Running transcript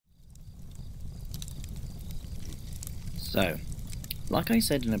So, like I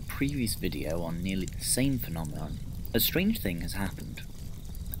said in a previous video on nearly the same phenomenon, a strange thing has happened.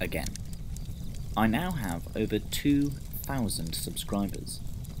 Again. I now have over 2,000 subscribers.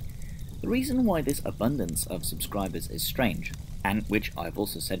 The reason why this abundance of subscribers is strange, and which I've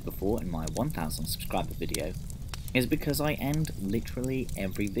also said before in my 1,000 subscriber video, is because I end literally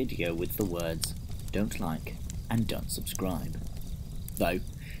every video with the words, "don't like" and "don't subscribe." Though,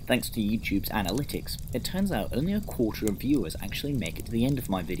 thanks to YouTube's analytics, it turns out only a quarter of viewers actually make it to the end of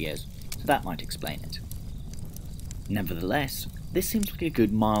my videos, so that might explain it. Nevertheless, this seems like a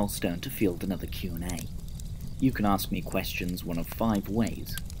good milestone to field another Q&A. You can ask me questions one of 5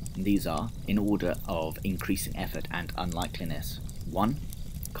 ways. These are, in order of increasing effort and unlikeliness: 1.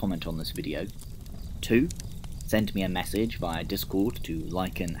 Comment on this video. 2. Send me a message via Discord to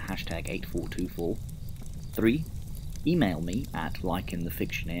Lycan #8424. 3. Email me at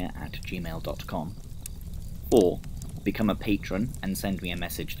lycanthefictioneer@gmail.com. 4. Become a patron and send me a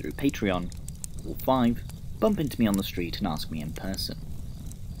message through Patreon. Or 5. Bump into me on the street and ask me in person.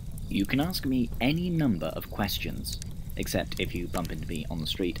 You can ask me any number of questions, except if you bump into me on the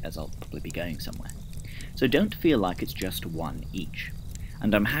street, as I'll probably be going somewhere. So don't feel like it's just one each,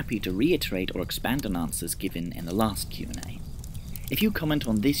 and I'm happy to reiterate or expand on answers given in the last Q&A. If you comment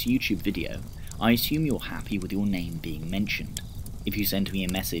on this YouTube video, I assume you're happy with your name being mentioned. If you send me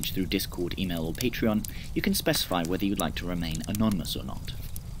a message through Discord, email or Patreon, you can specify whether you'd like to remain anonymous or not.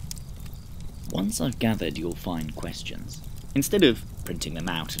 Once I've gathered your fine questions, instead of printing them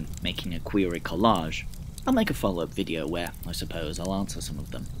out and making a query collage, I'll make a follow-up video where, I suppose, I'll answer some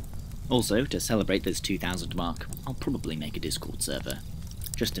of them. Also, to celebrate this 2,000 mark, I'll probably make a Discord server.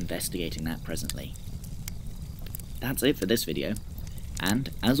 Just investigating that presently. That's it for this video, and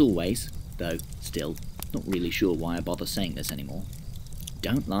as always, though still not really sure why I bother saying this anymore,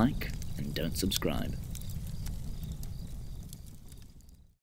 don't like and don't subscribe.